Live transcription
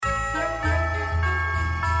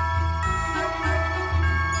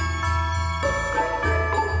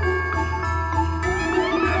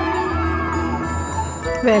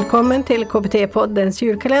Välkommen till KBT-poddens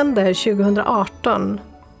julkalender 2018,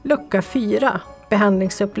 lucka 4,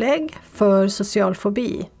 behandlingsupplägg för social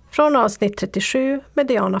fobi, från avsnitt 37 med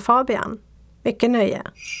Diana Fabian. Mycket nöje!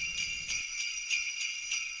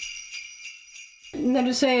 När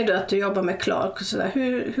du säger då att du jobbar med Clark och sådär,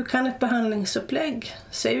 hur kan ett behandlingsupplägg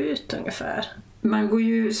se ut ungefär? Man går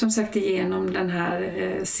ju som sagt igenom den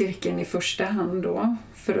här cirkeln i första hand då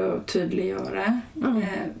för att tydliggöra.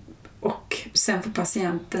 Och sen får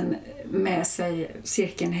patienten med sig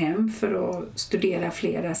cirkeln hem för att studera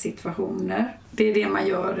flera situationer. Det är det man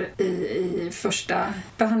gör i första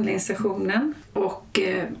behandlingssessionen. Och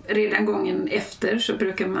redan gången efter så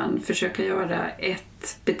brukar man försöka göra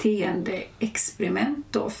ett beteendeexperiment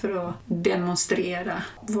då för att demonstrera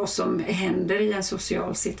vad som händer i en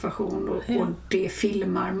social situation. Och det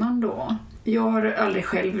filmar man då. Jag har aldrig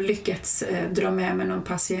själv lyckats dra med mig någon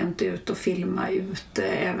patient ut och filma ut,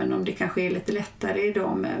 även om det kanske är lite lättare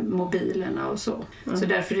idag med mobilerna och så. Så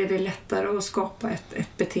därför är det lättare att skapa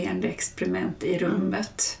ett beteendeexperiment i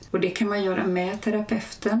rummet. Och det kan man göra med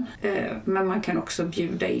terapeuten, men man kan också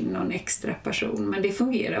bjuda in någon extra person. Men det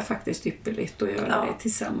fungerar faktiskt ypperligt att göra det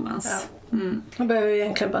tillsammans. Ja. Man behöver ju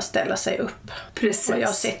egentligen bara ställa sig upp. Precis. Och jag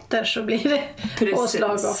sitter så blir det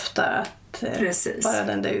påslag ofta. Precis. Bara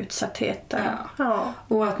den där utsattheten. Ja.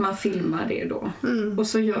 Och att man filmar det då. Och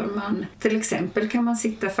så gör man, till exempel kan man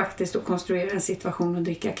sitta faktiskt och konstruera en situation och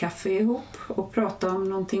dricka kaffe ihop och prata om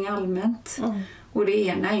någonting allmänt. Och det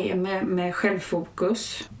ena är med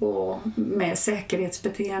självfokus och med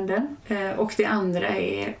säkerhetsbeteenden. Och det andra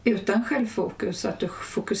är utan självfokus, att du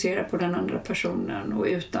fokuserar på den andra personen och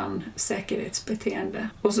utan säkerhetsbeteende.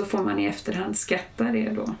 Och så får man i efterhand skatta det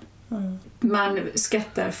då. Man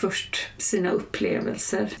skattar först sina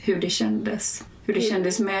upplevelser, hur det kändes. Hur det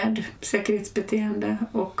kändes med säkerhetsbeteende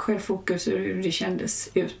och självfokus och hur det kändes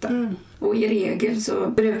utan. Och i regel så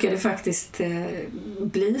brukar det faktiskt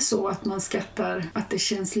bli så att man skattar att det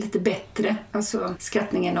känns lite bättre. Alltså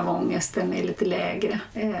skattningen av ångesten är lite lägre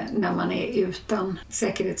när man är utan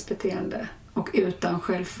säkerhetsbeteende. Och utan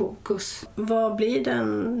självfokus. Vad blir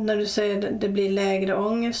den när du säger att det blir lägre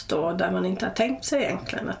ångest då, där man inte har tänkt sig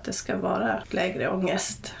egentligen att det ska vara lägre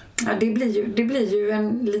ångest? Ja, det blir ju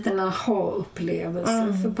en liten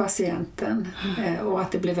aha-upplevelse för patienten. Och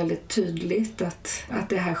att det blir väldigt tydligt att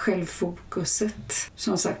det här självfokuset,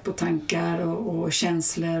 som sagt på tankar och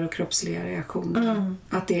känslor och kroppsliga reaktioner,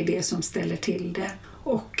 att det är det som ställer till det.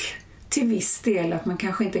 Och till viss del att man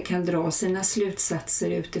kanske inte kan dra sina slutsatser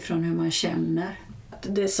utifrån hur man känner.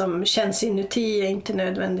 Det som känns inuti är inte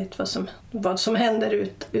nödvändigt vad som händer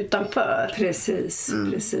utanför.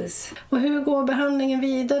 Precis. Och hur går behandlingen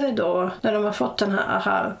vidare då när de har fått den här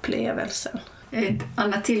aha-upplevelsen? Ett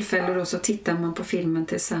annat tillfälle då så tittar man på filmen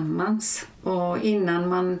tillsammans. Och innan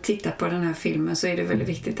man tittar på den här filmen så är det väldigt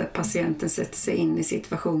viktigt att patienten sätter sig in i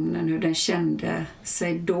situationen, hur den kände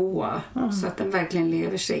sig då. Så att den verkligen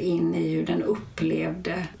lever sig in i hur den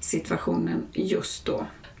upplevde situationen just då.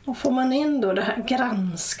 Och får man in då det här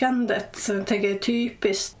granskandet så jag tänker det är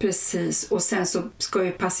typiskt. Precis, och sen så ska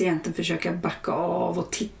ju patienten försöka backa av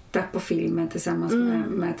och titta på filmen tillsammans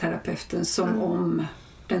med terapeuten som om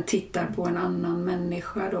den tittar på en annan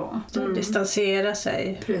människa då. Distansera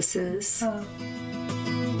sig. Precis. Ja.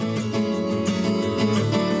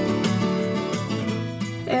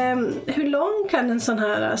 Hur lång kan en sån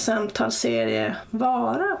här samtalsserie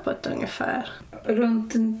vara på ett ungefär?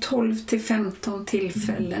 Runt 12-15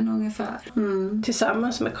 tillfällen ungefär.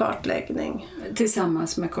 Tillsammans med kartläggning?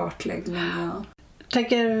 Tillsammans med kartläggning, ja. Jag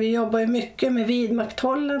tänker, vi jobbar ju mycket med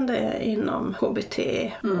vidmakthållande inom KBT.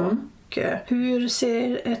 Och hur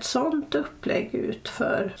ser ett sånt upplägg ut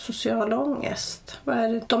för social ångest? Vad är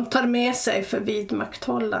det de tar med sig för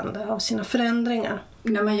vidmakthållande av sina förändringar?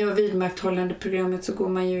 När man gör vidmakthållande programmet så går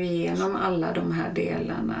man ju igenom alla de här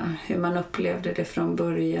delarna. Hur man upplevde det från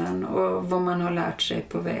början och vad man har lärt sig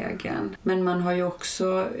på vägen. Men man har ju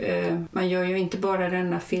också, man gör ju inte bara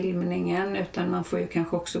denna filmningen utan man får ju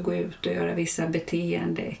kanske också gå ut och göra vissa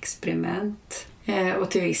beteendeexperiment. Och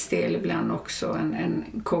till viss del ibland också en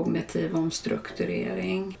kognitiv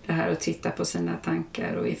omstrukturering. Det här att titta på sina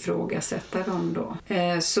tankar och ifrågasätta dem då.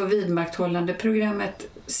 Så vidmakthållande programmet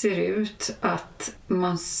ser ut att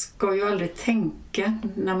man ska ju aldrig tänka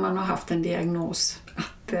när man har haft en diagnos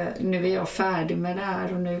att nu är jag färdig med det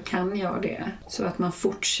här och nu kan jag det. Så att man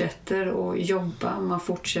fortsätter att jobba, man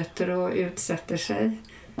fortsätter att utsätta sig.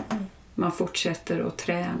 Man fortsätter och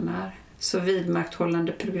tränar. Så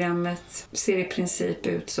vidmakthållande programmet ser i princip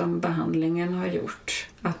ut som behandlingen har gjort.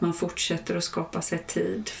 Att man fortsätter att skapa sig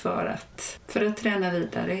tid för att träna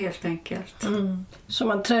vidare helt enkelt. Så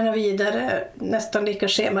man tränar vidare nästan lika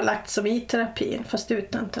schemalagt som i terapin fast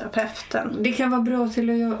utan terapeuten. Det kan vara bra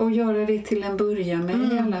till att göra det till en början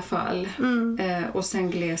med i alla fall. Och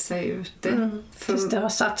sen glesa ut det. Tills det har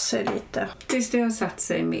satt sig lite. Tills det har satt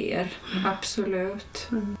sig mer, absolut.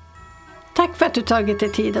 Tack för att du tagit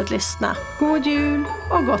dig tid att lyssna. God jul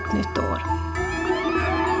och gott nytt år.